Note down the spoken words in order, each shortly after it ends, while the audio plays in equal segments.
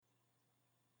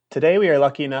Today, we are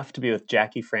lucky enough to be with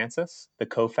Jackie Francis, the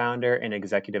co founder and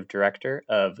executive director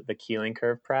of the Keeling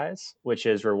Curve Prize, which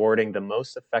is rewarding the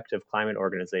most effective climate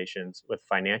organizations with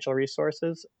financial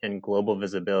resources and global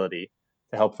visibility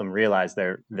to help them realize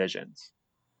their visions.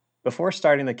 Before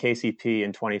starting the KCP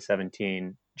in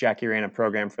 2017, Jackie ran a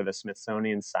program for the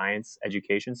Smithsonian Science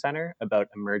Education Center about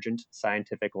emergent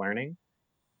scientific learning,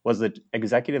 was the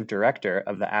executive director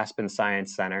of the Aspen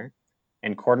Science Center,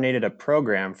 and coordinated a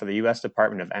program for the U.S.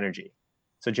 Department of Energy.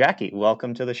 So, Jackie,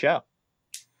 welcome to the show.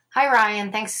 Hi,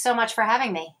 Ryan. Thanks so much for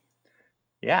having me.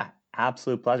 Yeah,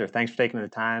 absolute pleasure. Thanks for taking the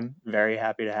time. Very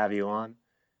happy to have you on.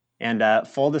 And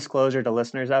full disclosure to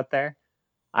listeners out there,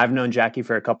 I've known Jackie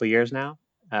for a couple years now.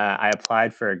 I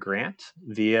applied for a grant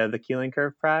via the Keeling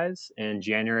Curve Prize in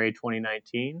January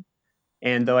 2019.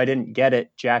 And though I didn't get it,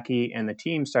 Jackie and the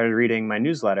team started reading my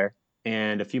newsletter,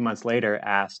 and a few months later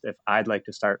asked if I'd like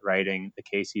to start writing the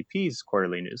KCP's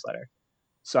quarterly newsletter.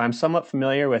 So I'm somewhat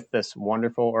familiar with this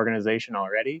wonderful organization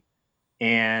already.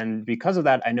 And because of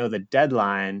that, I know the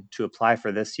deadline to apply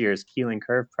for this year's Keeling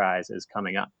Curve Prize is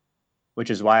coming up, which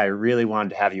is why I really wanted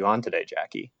to have you on today,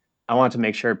 Jackie. I want to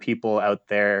make sure people out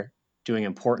there doing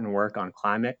important work on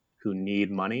climate who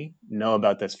need money know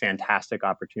about this fantastic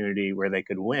opportunity where they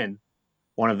could win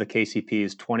one of the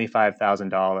KCP's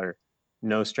 $25,000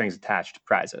 no strings attached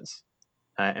prizes.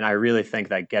 And I really think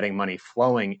that getting money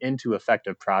flowing into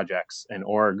effective projects and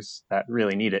orgs that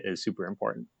really need it is super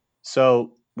important.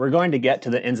 So we're going to get to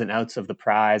the ins and outs of the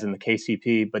prize and the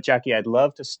KCP, but Jackie, I'd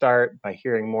love to start by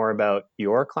hearing more about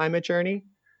your climate journey,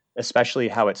 especially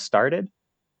how it started.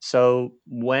 So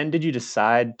when did you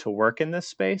decide to work in this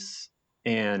space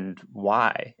and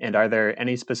why? And are there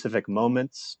any specific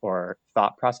moments or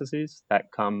thought processes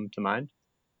that come to mind?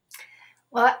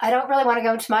 Well, I don't really want to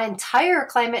go into my entire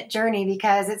climate journey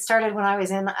because it started when I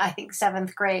was in, I think,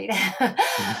 seventh grade.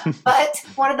 But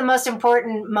one of the most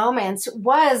important moments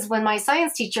was when my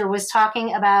science teacher was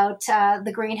talking about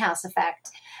the greenhouse effect.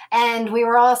 And we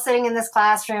were all sitting in this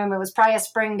classroom. It was probably a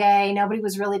spring day. Nobody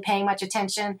was really paying much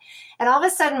attention. And all of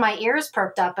a sudden, my ears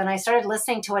perked up and I started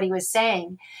listening to what he was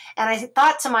saying. And I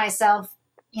thought to myself,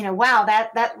 wow,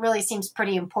 that really seems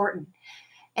pretty important.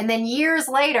 And then years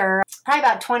later, probably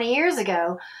about 20 years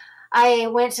ago, I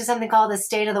went to something called the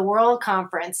State of the World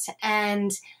Conference.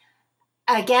 And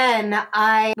again,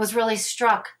 I was really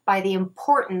struck by the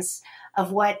importance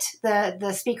of what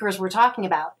the speakers were talking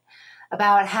about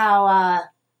how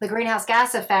the greenhouse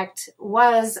gas effect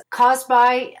was caused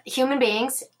by human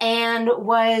beings and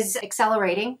was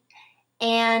accelerating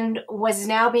and was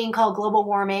now being called global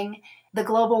warming. The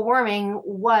global warming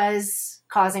was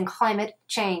causing climate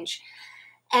change.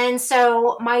 And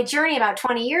so my journey about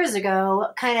 20 years ago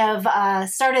kind of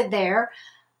started there.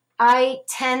 I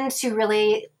tend to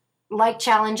really like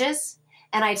challenges,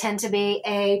 and I tend to be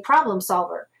a problem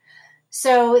solver.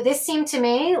 So this seemed to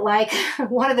me like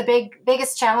one of the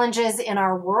biggest challenges in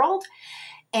our world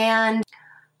and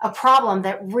a problem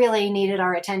that really needed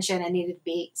our attention and needed to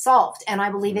be solved. And I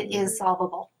believe it is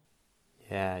solvable.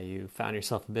 Yeah, you found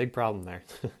yourself a big problem there.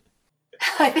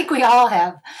 I think we all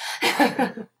have.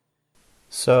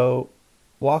 So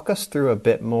walk us through a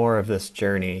bit more of this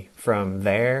journey from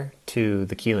there to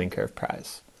the Keeling Curve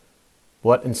Prize.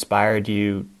 What inspired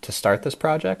you to start this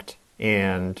project,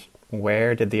 and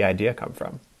where did the idea come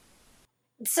from?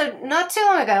 So not too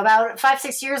long ago, about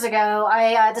 5-6 years ago,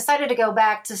 I decided to go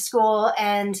back to school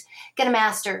and get a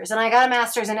master's. And I got a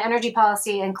master's in energy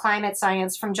policy and climate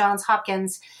science from Johns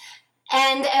Hopkins.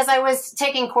 And as I was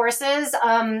taking courses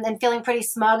and feeling pretty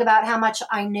smug about how much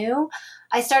I knew,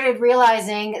 I started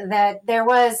realizing that there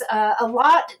was a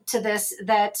lot to this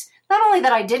that not only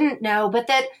that I didn't know, but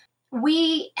that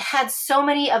we had so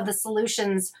many of the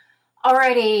solutions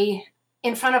already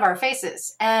in front of our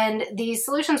faces. And these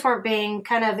solutions weren't being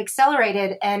kind of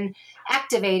accelerated and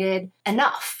activated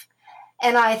enough.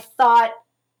 And I thought,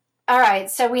 all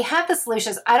right, so we have the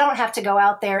solutions. I don't have to go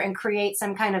out there and create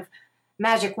some kind of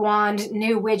magic wand,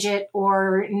 new widget,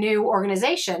 or new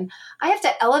organization. I have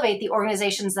to elevate the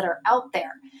organizations that are out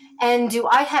there. And do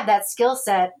I have that skill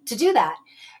set to do that?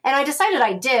 And I decided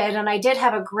I did, and I did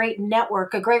have a great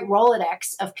network, a great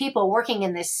Rolodex of people working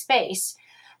in this space.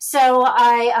 So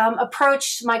I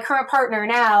approached my current partner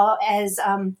now as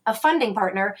a funding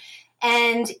partner,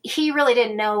 and he really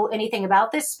didn't know anything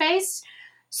about this space.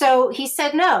 So he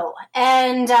said no.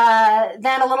 And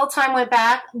then a little time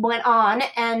went on,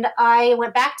 and I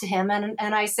went back to him and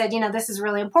I said, this is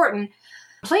really important.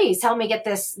 Please help me get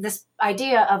this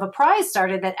idea of a prize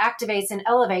started that activates and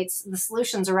elevates the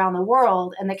solutions around the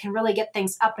world and that can really get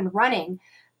things up and running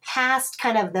past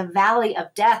kind of the valley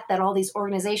of death that all these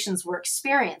organizations were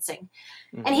experiencing.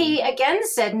 And he again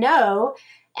said no.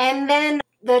 And then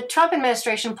the Trump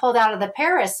administration pulled out of the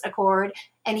Paris Accord,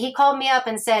 and he called me up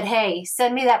and said, hey,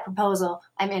 send me that proposal.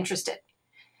 I'm interested.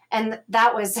 And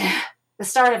that was the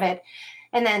start of it.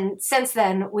 And then since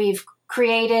then, we've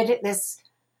created this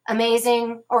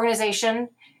amazing organization,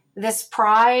 this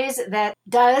prize that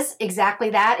does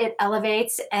exactly that. It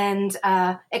elevates and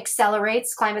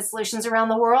accelerates climate solutions around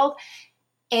the world.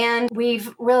 And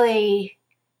we've really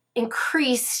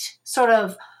increased sort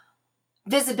of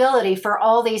visibility for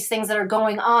all these things that are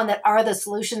going on that are the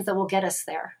solutions that will get us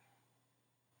there.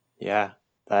 Yeah,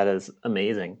 that is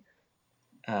amazing.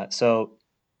 So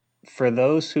for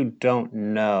those who don't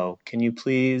know, can you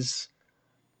please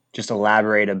just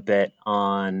elaborate a bit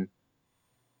on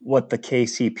what the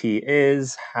KCP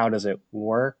is, how does it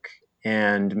work,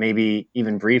 and maybe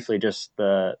even briefly just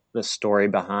the story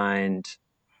behind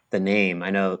the name?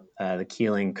 I know the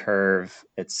Keeling Curve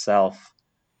itself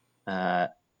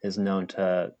is known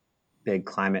to big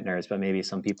climate nerds, but maybe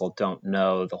some people don't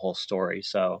know the whole story.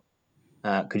 So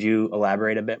could you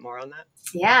elaborate a bit more on that?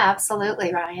 Yeah,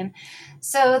 absolutely, Ryan.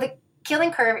 So the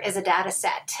Keeling Curve is a data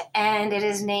set, and it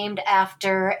is named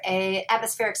after an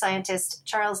atmospheric scientist,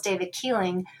 Charles David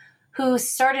Keeling, who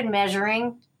started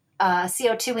measuring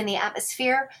CO2 in the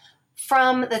atmosphere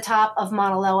from the top of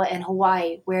Mauna Loa in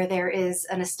Hawaii, where there is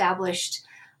an established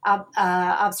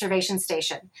observation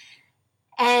station.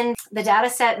 And the data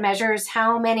set measures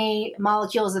how many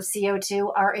molecules of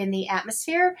CO2 are in the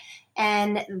atmosphere.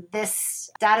 And this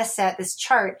data set, this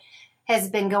chart, has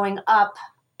been going up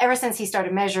ever since he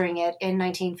started measuring it in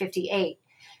 1958.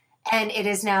 And it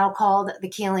is now called the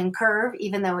Keeling Curve,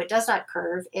 even though it does not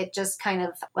curve. It just kind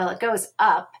of, well, it goes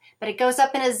up, but it goes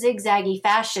up in a zigzaggy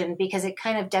fashion because it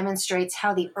kind of demonstrates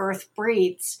how the Earth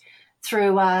breathes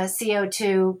through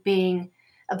CO2 being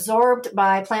absorbed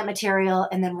by plant material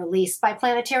and then released by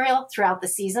plant material throughout the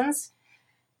seasons.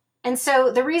 And so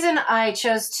the reason I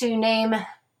chose to name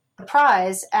the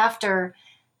prize after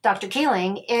Dr.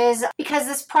 Keeling is because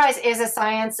this prize is a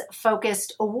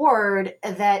science-focused award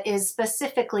that is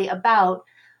specifically about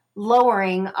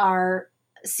lowering our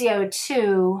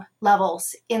CO2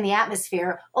 levels in the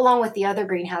atmosphere, along with the other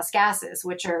greenhouse gases,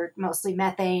 which are mostly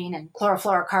methane and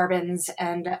chlorofluorocarbons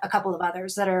and a couple of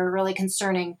others that are really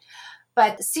concerning.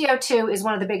 But CO2 is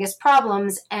one of the biggest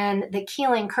problems, and the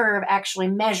Keeling Curve actually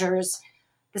measures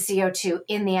the CO2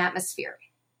 in the atmosphere.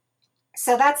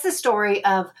 So that's the story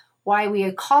of why we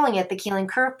are calling it the Keeling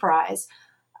Curve Prize.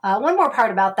 One more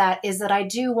part about that is that I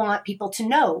do want people to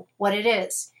know what it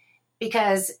is,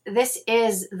 because this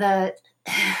is the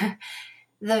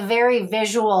the very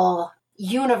visual,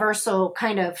 universal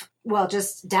kind of, well,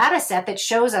 just data set that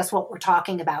shows us what we're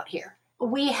talking about here.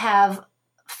 We have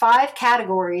 5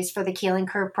 categories for the Keeling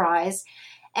Curve Prize,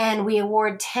 and we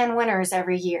award 10 winners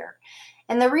every year.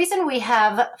 And the reason we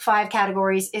have 5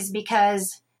 categories is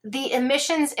because the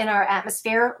emissions in our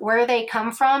atmosphere, where they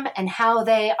come from and how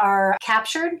they are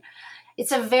captured,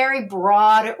 it's a very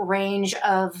broad range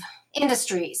of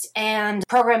industries and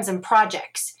programs and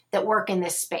projects that work in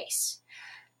this space.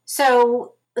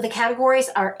 So the categories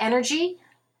are energy,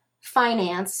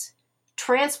 finance,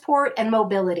 transport and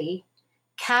mobility,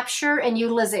 capture and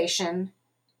utilization,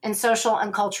 and social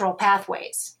and cultural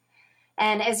pathways.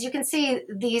 And as you can see,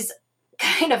 these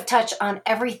kind of touch on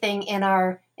everything in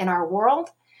our world.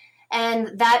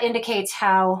 And that indicates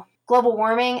how global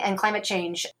warming and climate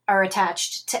change are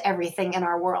attached to everything in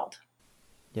our world.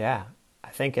 Yeah,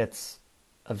 I think it's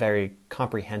a very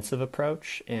comprehensive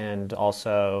approach, and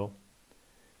also,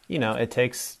 it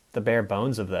takes the bare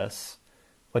bones of this.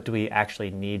 What do we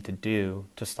actually need to do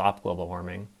to stop global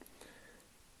warming?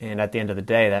 And at the end of the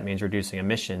day, that means reducing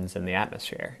emissions in the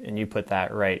atmosphere. And you put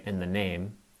that right in the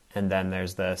name. And then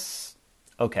there's this,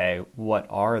 okay, what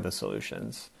are the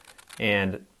solutions?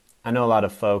 And I know a lot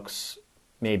of folks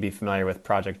may be familiar with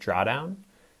Project Drawdown.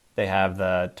 They have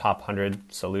the top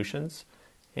 100 solutions.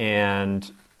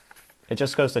 And it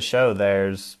just goes to show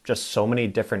there's just so many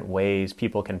different ways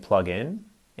people can plug in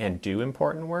and do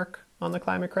important work on the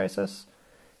climate crisis.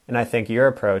 And I think your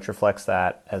approach reflects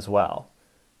that as well.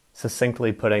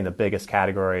 Succinctly putting the biggest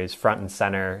categories front and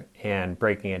center and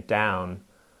breaking it down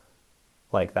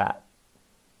like that.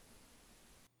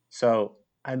 So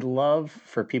I'd love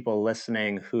for people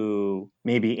listening who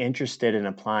may be interested in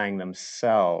applying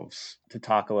themselves to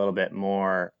talk a little bit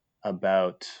more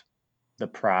about the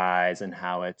prize and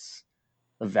how it's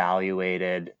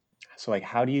evaluated. So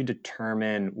how do you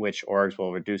determine which orgs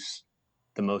will reduce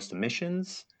the most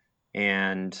emissions?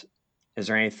 And is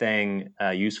there anything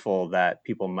useful that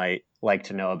people might like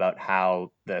to know about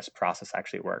how this process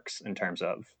actually works in terms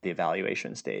of the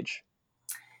evaluation stage?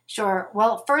 Sure.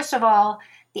 Well, first of all,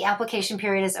 the application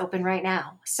period is open right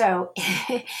now. So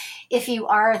if you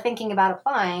are thinking about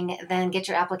applying, then get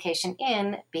your application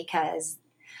in because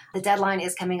the deadline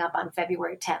is coming up on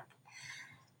February 10th.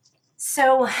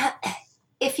 So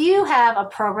if you have a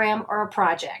program or a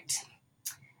project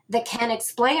that can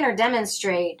explain or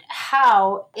demonstrate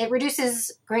how it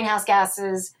reduces greenhouse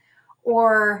gases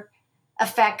or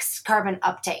affects carbon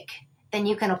uptake, then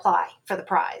you can apply for the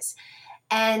prize.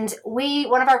 And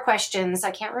one of our questions,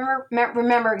 I can't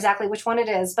remember exactly which one it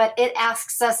is, but it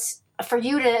asks us for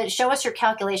you to show us your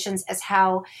calculations as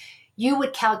how you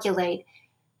would calculate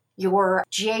your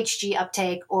GHG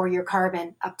uptake or your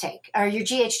carbon uptake, or your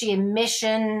GHG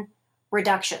emission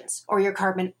reductions or your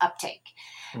carbon uptake.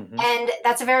 Mm-hmm. And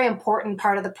that's a very important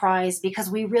part of the prize because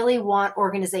we really want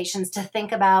organizations to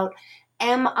think about,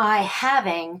 am I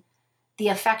having the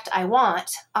effect I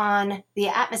want on the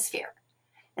atmosphere?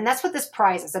 And that's what this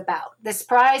prize is about. This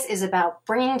prize is about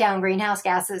bringing down greenhouse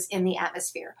gases in the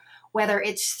atmosphere, whether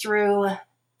it's through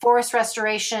forest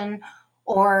restoration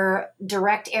or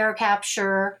direct air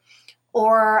capture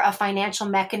or a financial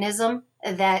mechanism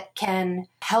that can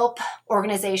help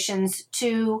organizations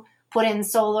to put in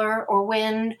solar or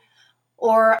wind,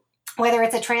 or whether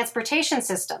it's a transportation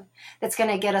system that's going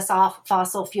to get us off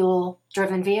fossil fuel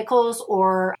driven vehicles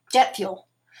or jet fuel.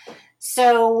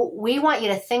 So we want you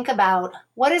to think about,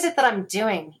 what is it that I'm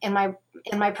doing in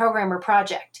my program or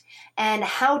project, and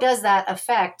how does that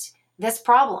affect this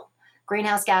problem,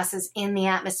 greenhouse gases in the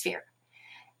atmosphere?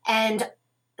 And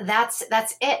that's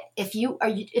it.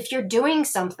 If you're doing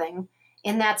something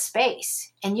in that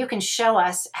space and you can show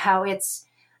us how it's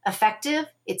effective,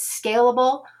 it's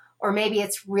scalable, or maybe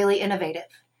it's really innovative,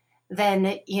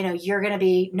 then you're going to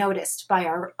be noticed by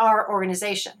our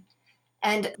organization.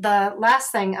 And the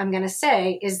last thing I'm going to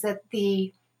say is that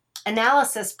the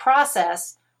analysis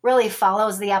process really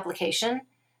follows the application.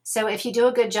 So if you do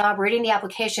a good job reading the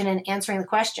application and answering the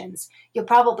questions, you'll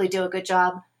probably do a good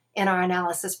job in our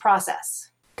analysis process.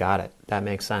 Got it. That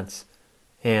makes sense.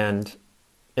 And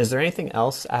is there anything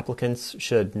else applicants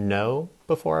should know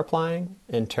before applying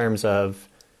in terms of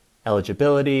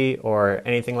eligibility or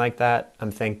anything like that?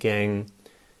 I'm thinking,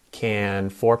 can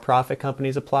for-profit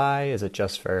companies apply? Is it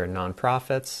just for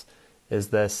nonprofits? Is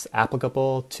this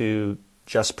applicable to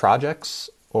just projects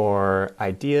or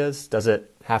ideas? Does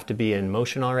it have to be in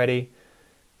motion already?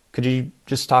 Could you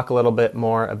just talk a little bit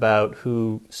more about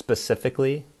who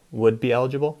specifically would be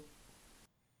eligible?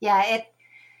 Yeah,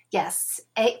 yes,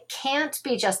 it can't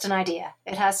be just an idea.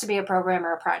 It has to be a program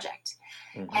or a project.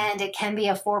 Mm-hmm. And it can be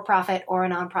a for-profit or a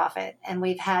nonprofit. And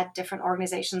we've had different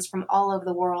organizations from all over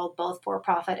the world, both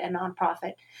for-profit and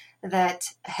nonprofit, that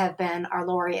have been our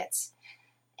laureates.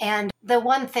 And the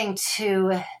one thing,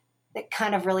 too, that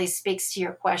kind of really speaks to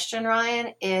your question,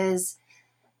 Ryan, is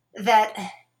that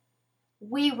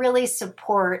we really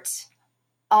support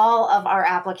all of our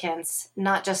applicants,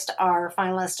 not just our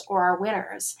finalists or our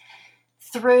winners,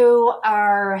 through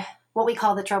our what we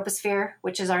call the Troposphere,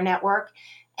 which is our network,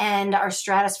 and our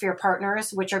Stratosphere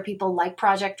partners, which are people like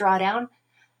Project Drawdown,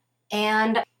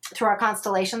 and through our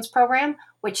Constellations program,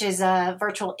 which is a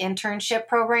virtual internship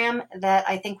program that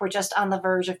I think we're just on the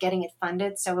verge of getting it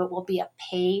funded, so it will be a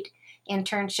paid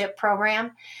internship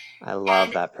program. I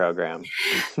love that program.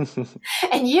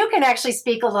 And you can actually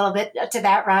speak a little bit to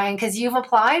that, Ryan, because you've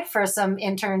applied for some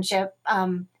internship,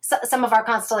 some of our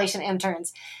Constellation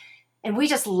interns. And we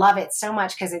just love it so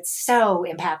much because it's so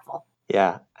impactful.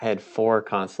 Yeah, I had 4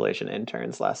 Constellation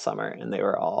interns last summer, and they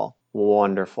were all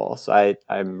wonderful. So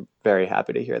I'm very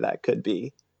happy to hear that could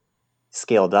be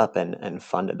scaled up and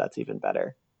funded. That's even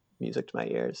better. Music to my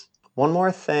ears. One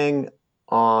more thing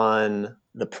on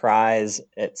the prize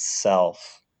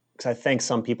itself, because I think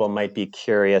some people might be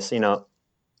curious,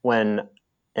 when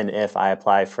and if I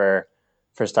apply for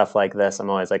stuff like this, I'm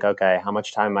always like, okay, how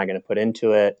much time am I going to put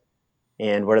into it?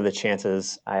 And what are the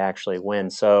chances I actually win?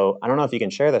 So I don't know if you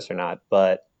can share this or not,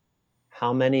 but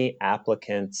how many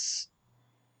applicants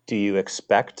do you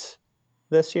expect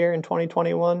this year in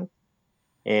 2021?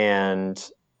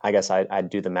 And I guess I'd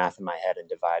do the math in my head and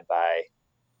divide by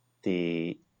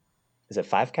is it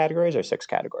 5 categories or 6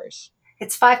 categories?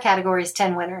 It's 5 categories,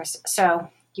 10 winners. So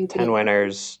 10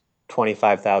 winners,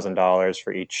 $25,000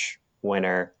 for each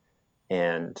winner,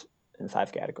 and in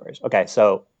 5 categories. Okay,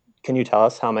 so can you tell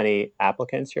us how many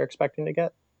applicants you're expecting to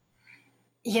get?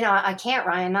 I can't,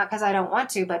 Ryan, not because I don't want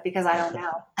to, but because I don't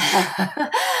know.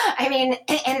 I mean,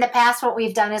 in the past, what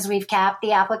we've done is we've capped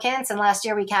the applicants, and last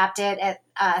year we capped it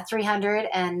at 300.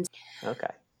 And, okay.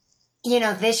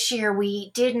 This year we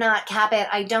did not cap it.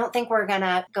 I don't think we're going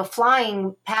to go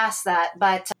flying past that,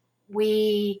 but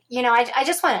I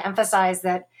just want to emphasize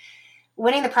that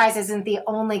winning the prize isn't the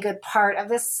only good part of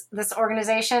this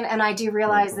organization. And I do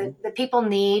realize that people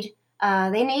need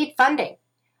funding,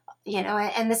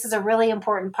 and this is a really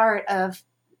important part of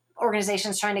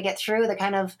organizations trying to get through the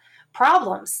kind of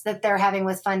problems that they're having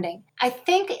with funding. I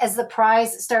think as the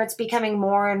prize starts becoming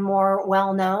more and more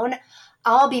well known,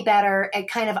 I'll be better at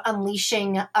kind of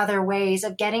unleashing other ways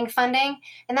of getting funding.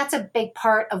 And that's a big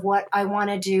part of what I want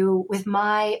to do with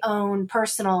my own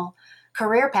personal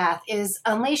career path, is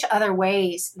unleash other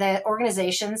ways that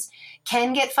organizations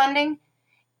can get funding.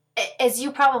 As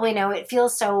you probably know, it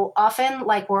feels so often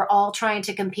like we're all trying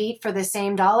to compete for the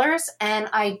same dollars. And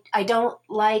I don't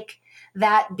like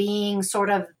that being sort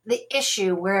of the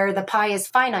issue where the pie is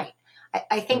finite.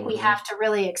 I think we have to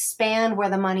really expand where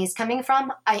the money is coming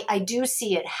from. I do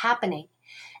see it happening.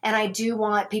 And I do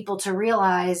want people to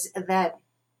realize that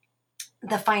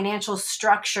the financial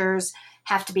structures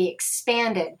have to be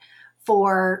expanded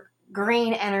for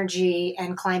green energy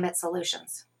and climate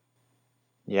solutions.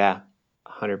 Yeah,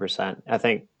 100%. I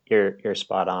think you're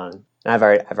spot on. And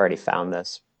I've already found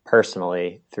this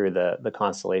personally through the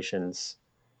Constellations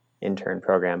intern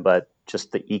program, but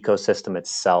just the ecosystem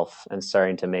itself and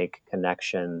starting to make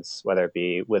connections, whether it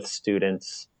be with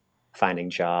students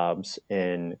finding jobs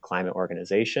in climate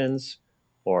organizations,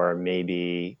 or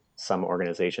maybe some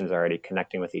organizations already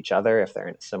connecting with each other if they're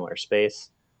in a similar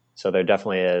space. So there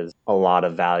definitely is a lot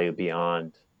of value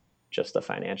beyond just the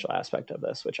financial aspect of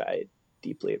this, which I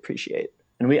deeply appreciate.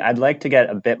 And I'd like to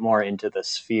get a bit more into the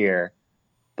sphere,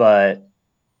 but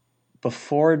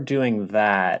before doing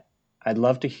that, I'd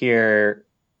love to hear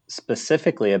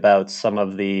specifically about some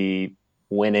of the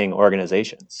winning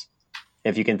organizations.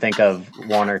 If you can think of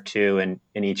one or two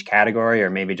in each category, or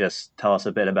maybe just tell us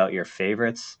a bit about your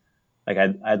favorites. Like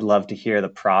I'd love to hear the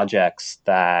projects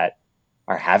that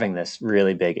are having this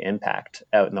really big impact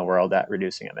out in the world at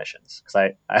reducing emissions.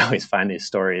 Because I always find these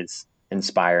stories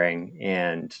inspiring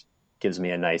and gives me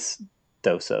a nice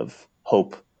dose of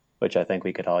hope, which I think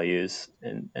we could all use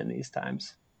in these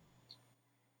times.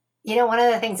 One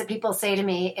of the things that people say to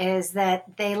me is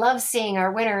that they love seeing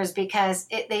our winners because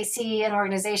they see an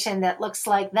organization that looks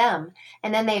like them.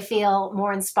 And then they feel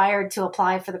more inspired to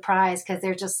apply for the prize because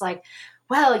they're just like,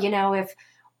 well, if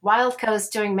Wild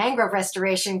Coast doing mangrove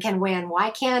restoration can win,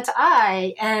 why can't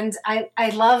I? And I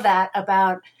love that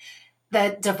about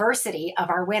the diversity of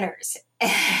our winners.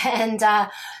 And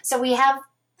so we have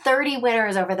 30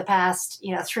 winners over the past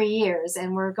 3 years,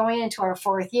 and we're going into our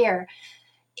 4th year.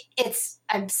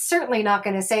 I'm certainly not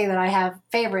going to say that I have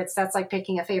favorites. That's like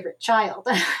picking a favorite child.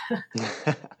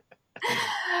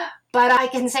 But I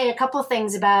can say a couple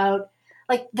things about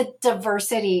like the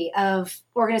diversity of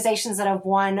organizations that have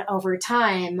won over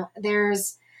time.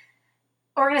 There's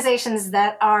organizations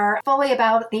that are fully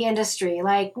about the industry,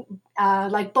 like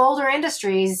Boulder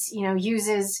Industries,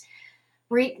 uses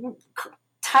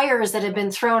tires that have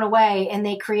been thrown away, and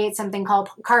they create something called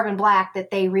carbon black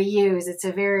that they reuse. It's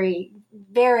a very,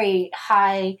 very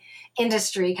high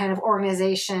industry kind of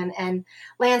organization. And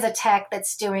LanzaTech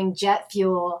that's doing jet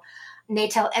fuel.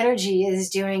 Natel Energy is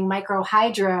doing micro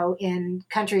hydro in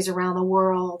countries around the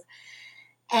world.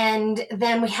 And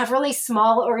then we have really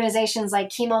small organizations like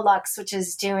Chemolux, which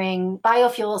is doing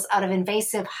biofuels out of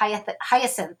invasive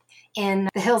hyacinth in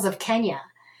the hills of Kenya.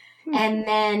 And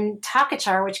then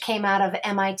Takachar, which came out of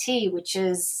MIT, which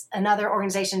is another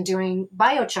organization doing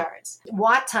biochars.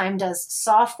 WattTime does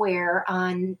software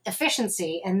on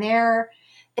efficiency, and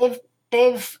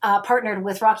they've partnered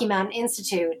with Rocky Mountain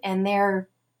Institute, and their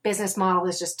business model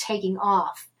is just taking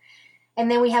off.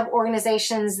 And then we have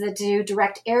organizations that do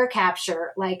direct air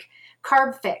capture, like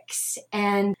CarbFix,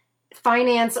 and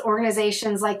finance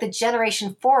organizations like the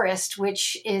Generation Forest,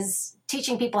 which is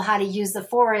teaching people how to use the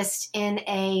forest in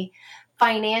a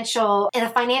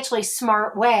financially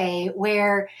smart way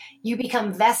where you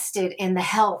become vested in the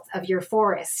health of your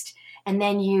forest and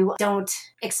then you don't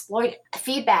exploit it.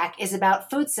 Feedback is about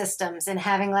food systems and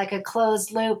having like a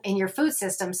closed loop in your food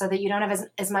system so that you don't have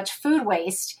as much food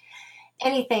waste.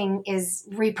 Anything is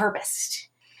repurposed.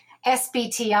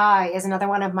 SBTI is another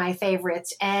one of my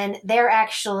favorites, and they're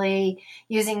actually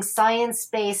using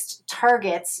science-based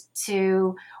targets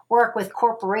to work with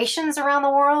corporations around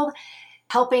the world,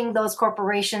 helping those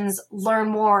corporations learn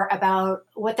more about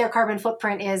what their carbon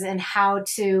footprint is and how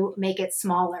to make it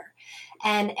smaller.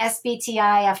 And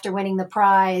SBTI, after winning the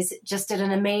prize, just did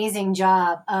an amazing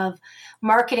job of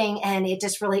marketing, and it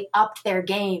just really upped their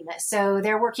game. So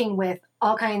they're working with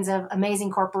all kinds of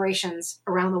amazing corporations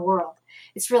around the world.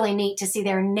 It's really neat to see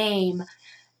their name,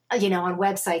 on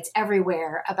websites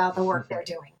everywhere about the work they're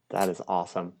doing. That is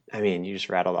awesome. I mean, you just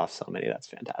rattled off so many. That's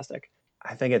fantastic.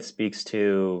 I think it speaks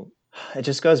to, it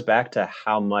just goes back to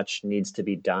how much needs to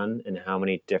be done and how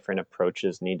many different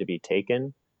approaches need to be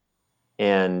taken.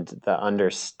 And the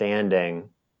understanding,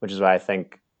 which is why I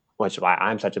think, which is why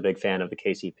I'm such a big fan of the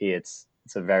KCP. It's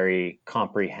a very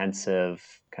comprehensive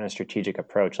kind of strategic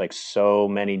approach. Like so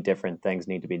many different things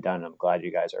need to be done. I'm glad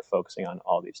you guys are focusing on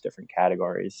all these different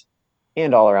categories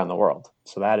and all around the world.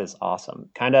 So that is awesome.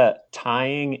 Kind of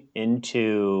tying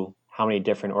into how many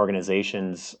different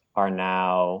organizations have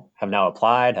now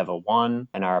applied, have won,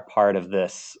 and are a part of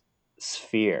this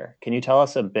sphere. Can you tell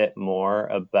us a bit more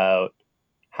about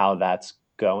how that's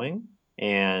going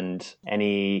and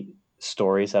any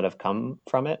stories that have come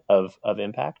from it of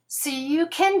impact? So you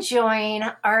can join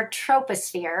our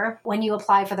Troposphere when you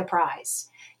apply for the prize.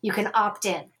 You can opt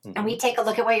in, and we take a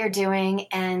look at what you're doing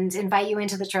and invite you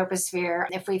into the Troposphere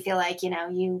if we feel like,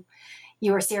 you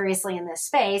are seriously in this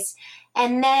space.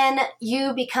 And then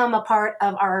you become a part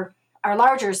of our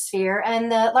larger sphere.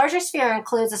 And the larger sphere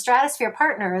includes the Stratosphere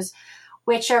partners,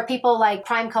 which are people like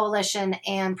Prime Coalition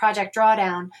and Project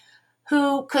Drawdown,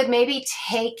 who could maybe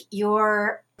take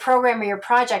your program or your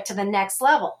project to the next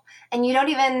level. And you don't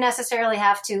even necessarily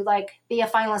have to be a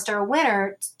finalist or a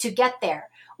winner to get there.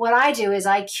 What I do is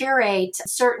I curate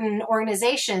certain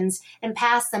organizations and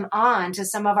pass them on to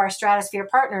some of our Stratosphere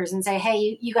partners and say,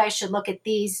 hey, you guys should look at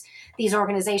these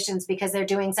organizations because they're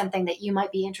doing something that you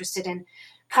might be interested in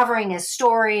covering as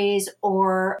stories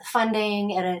or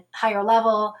funding at a higher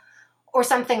level or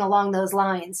something along those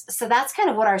lines. So that's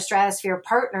kind of what our Stratosphere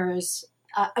partners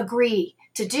agree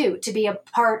to do, to be a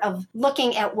part of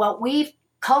looking at what we've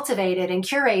cultivated and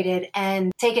curated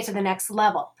and take it to the next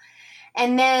level.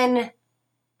 And then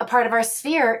a part of our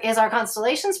sphere is our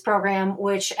Constellations program,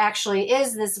 which actually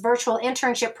is this virtual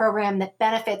internship program that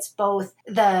benefits both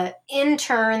the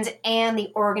interns and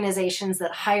the organizations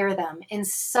that hire them in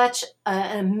such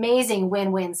an amazing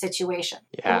win-win situation.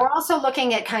 Yeah. And we're also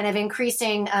looking at kind of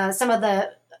increasing some of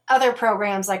the other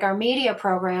programs like our media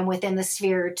program within the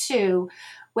sphere too,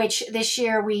 which this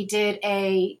year we did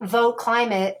a Vote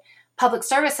Climate public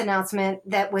service announcement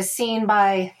that was seen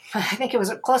by, I think it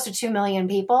was close to 2 million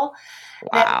people.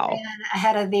 Wow. That ran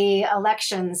ahead of the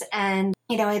elections. And,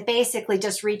 it basically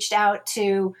just reached out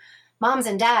to moms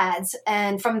and dads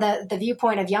and from the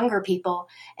viewpoint of younger people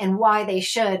and why they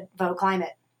should vote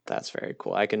climate. That's very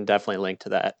cool. I can definitely link to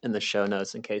that in the show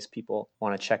notes in case people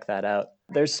want to check that out.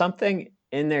 There's something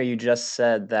in there you just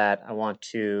said that I want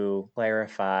to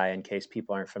clarify in case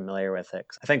people aren't familiar with it.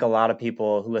 I think a lot of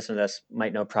people who listen to this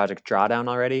might know Project Drawdown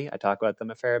already. I talk about them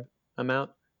a fair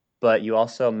amount, but you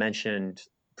also mentioned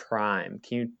Prime.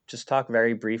 Can you just talk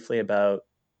very briefly about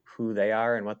who they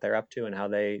are and what they're up to and how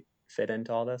they fit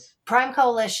into all this? Prime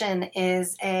Coalition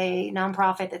is a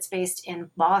nonprofit that's based in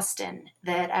Boston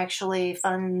that actually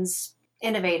funds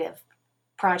innovative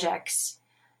projects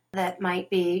that might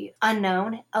be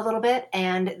unknown a little bit,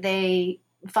 and they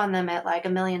fund them at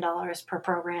 $1 million per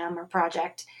program or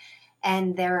project.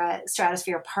 And they're a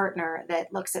Stratosphere partner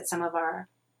that looks at some of our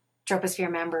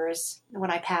Troposphere members when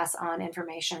I pass on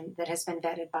information that has been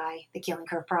vetted by the Keeling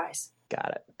Curve Prize.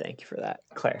 Got it. Thank you for that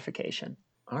clarification.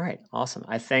 All right, awesome.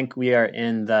 I think we are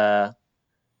in the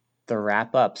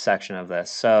wrap-up section of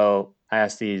this. So I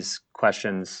asked these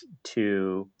questions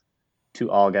to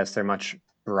all guests. They're much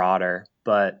broader,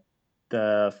 but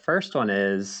the first one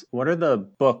is, what are the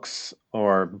books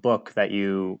or book that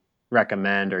you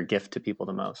recommend or gift to people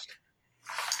the most?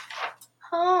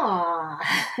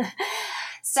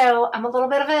 So I'm a little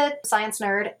bit of a science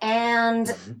nerd,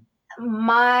 and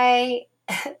my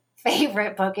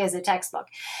favorite book is a textbook,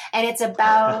 and it's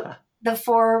about the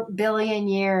 4 billion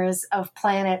years of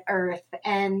planet Earth,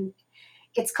 and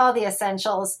it's called The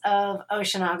Essentials of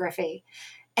Oceanography,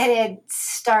 and it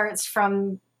starts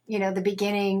from the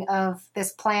beginning of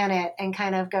this planet and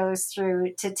kind of goes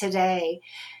through to today.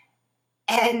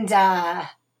 And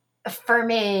for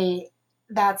me,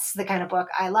 that's the kind of book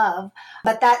I love.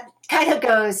 But that kind of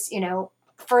goes,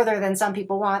 further than some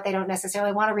people want. They don't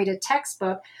necessarily want to read a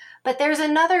textbook. But there's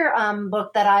another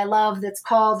book that I love that's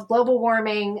called Global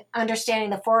Warming,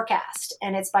 Understanding the Forecast.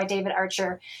 And it's by David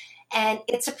Archer. And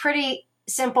it's a pretty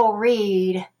simple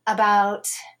read about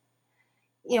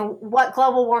what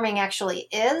global warming actually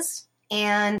is.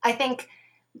 And I think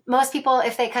most people,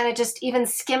 if they kind of just even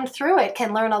skimmed through it,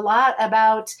 can learn a lot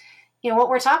about, what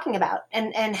we're talking about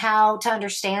and how to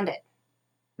understand it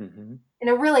in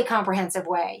a really comprehensive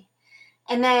way.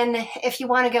 And then if you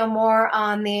want to go more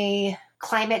on the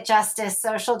climate justice,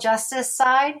 social justice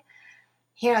side,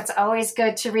 it's always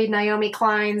good to read Naomi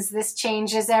Klein's This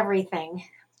Changes Everything.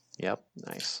 Yep.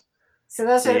 Nice. So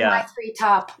those are Yeah.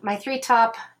 my three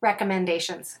top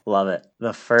recommendations. Love it.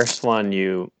 The first one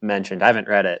you mentioned, I haven't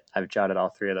read it. I've jotted all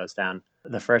three of those down.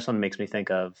 The first one makes me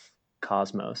think of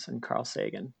Cosmos and Carl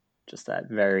Sagan. Just that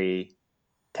very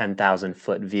 10,000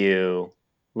 foot view,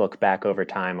 look back over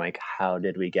time, like how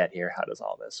did we get here? How does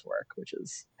all this work? Which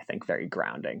is, I think, very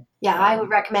grounding. Yeah, I would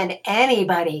recommend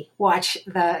anybody watch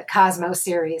the Cosmos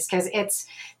series because it's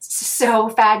so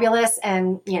fabulous.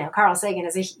 And, you know, Carl Sagan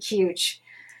is a huge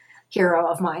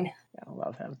hero of mine. Yeah, I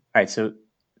love him. All right. So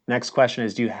next question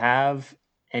is, do you have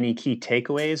any key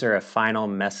takeaways or a final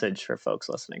message for folks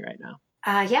listening right now?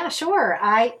 Yeah, sure.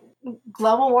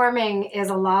 Global warming is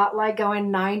a lot like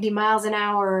going 90 miles an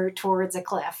hour towards a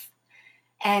cliff.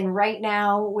 And right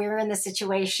now we're in the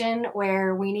situation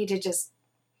where we need to just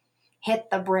hit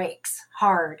the brakes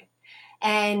hard.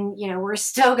 And, you know, we're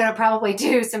still going to probably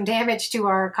do some damage to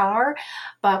our car,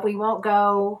 but we won't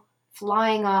go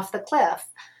flying off the cliff.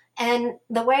 And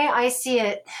the way I see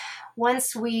it,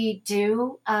 once we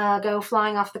do go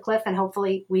flying off the cliff, and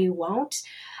hopefully we won't,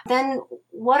 then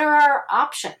what are our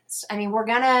options? I mean, we're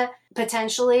going to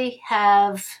potentially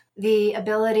have the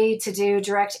ability to do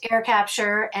direct air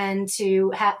capture and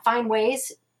to find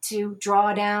ways to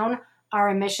draw down our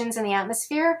emissions in the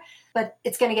atmosphere, but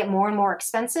it's going to get more and more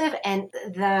expensive, and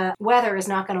the weather is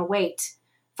not going to wait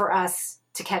for us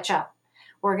to catch up.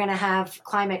 We're going to have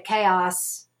climate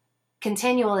chaos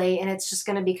continually, and it's just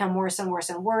going to become worse and worse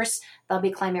and worse. There'll be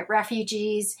climate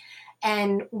refugees,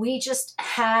 and we just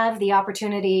have the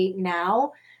opportunity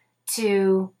now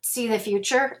to see the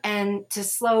future and to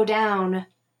slow down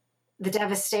the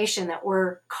devastation that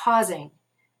we're causing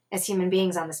as human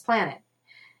beings on this planet.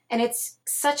 And it's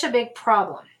such a big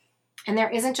problem. And there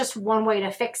isn't just one way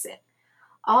to fix it.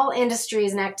 All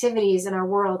industries and activities in our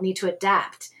world need to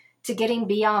adapt to getting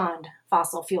beyond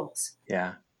fossil fuels.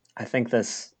 Yeah. I think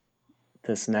this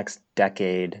next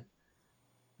decade,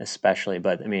 especially,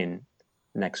 but I mean,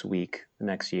 next week,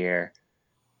 next year,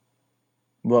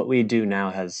 what we do now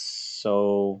has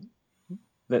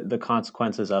the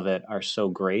consequences of it are so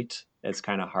great. It's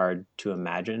kind of hard to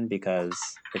imagine because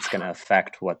it's going to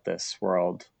affect what this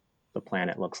world, the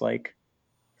planet, looks like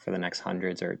for the next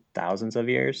hundreds or thousands of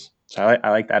years. So I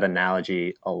like that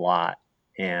analogy a lot.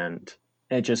 And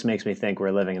it just makes me think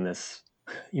we're living in this,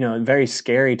 you know, very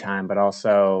scary time, but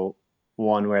also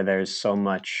one where there's so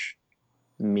much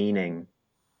meaning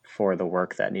for the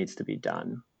work that needs to be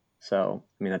done. So,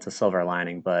 I mean, that's a silver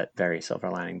lining, but very silver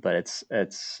lining, but it's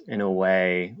in a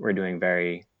way we're doing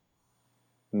very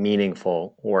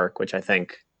meaningful work, which I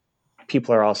think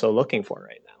people are also looking for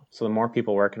right now. So the more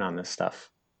people working on this stuff,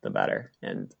 the better.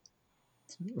 And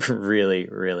it's really,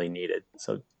 really needed.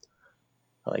 So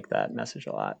I like that message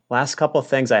a lot. Last couple of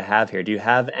things I have here. Do you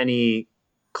have any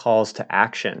calls to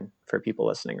action for people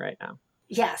listening right now?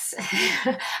 Yes.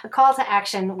 A call to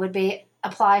action would be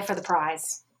apply for the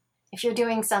prize. If you're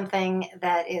doing something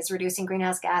that is reducing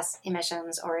greenhouse gas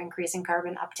emissions or increasing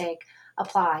carbon uptake,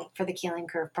 apply for the Keeling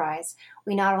Curve Prize.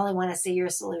 We not only want to see your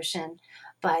solution,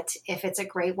 but if it's a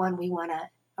great one, we want to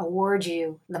award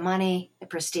you the money, the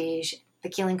prestige, the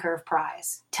Keeling Curve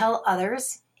Prize. Tell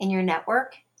others in your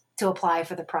network to apply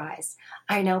for the prize.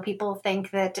 I know people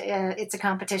think that it's a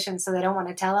competition, so they don't want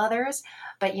to tell others,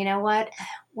 but you know what?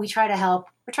 We try to help.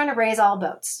 We're trying to raise all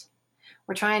boats.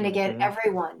 We're trying to get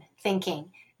everyone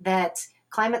thinking that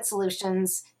climate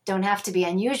solutions don't have to be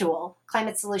unusual.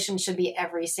 Climate solutions should be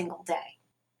every single day.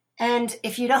 And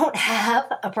if you don't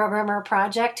have a program or a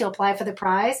project to apply for the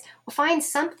prize, well, find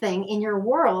something in your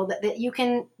world that you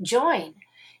can join.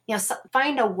 You know,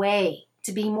 find a way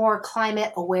to be more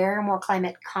climate aware, more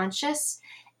climate conscious,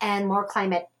 and more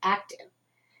climate active.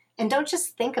 And don't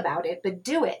just think about it, but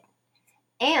do it.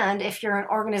 And if you're an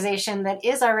organization that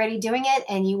is already doing it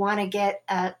and you want to get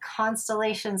a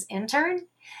Constellations intern,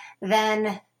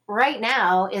 then right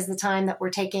now is the time that we're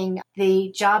taking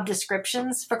the job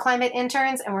descriptions for climate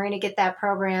interns, and we're going to get that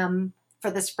program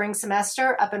for the spring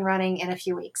semester up and running in a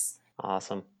few weeks.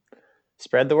 Awesome.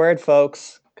 Spread the word,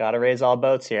 folks. Got to raise all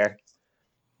boats here.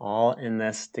 All in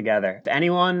this together. If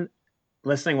anyone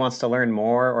listening wants to learn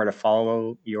more or to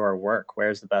follow your work,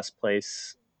 where's the best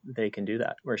place they can do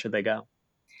that? Where should they go?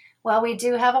 Well, we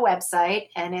do have a website,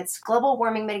 and it's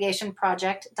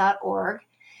globalwarmingmitigationproject.org.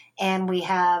 And we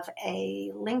have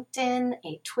a LinkedIn,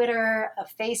 a Twitter, a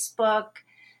Facebook,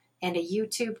 and a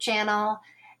YouTube channel.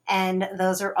 And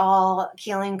those are all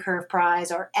Keeling Curve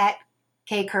Prize or at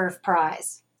K-Curve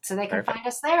Prize. So they can find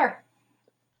us there.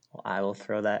 Well, I will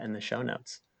throw that in the show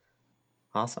notes.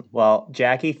 Awesome. Well,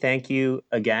 Jackie, thank you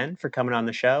again for coming on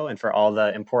the show and for all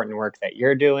the important work that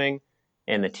you're doing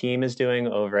and the team is doing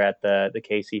over at the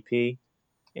KCP.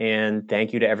 And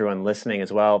thank you to everyone listening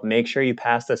as well. Make sure you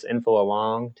pass this info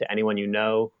along to anyone you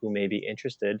know who may be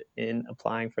interested in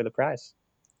applying for the prize.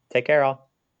 Take care, all.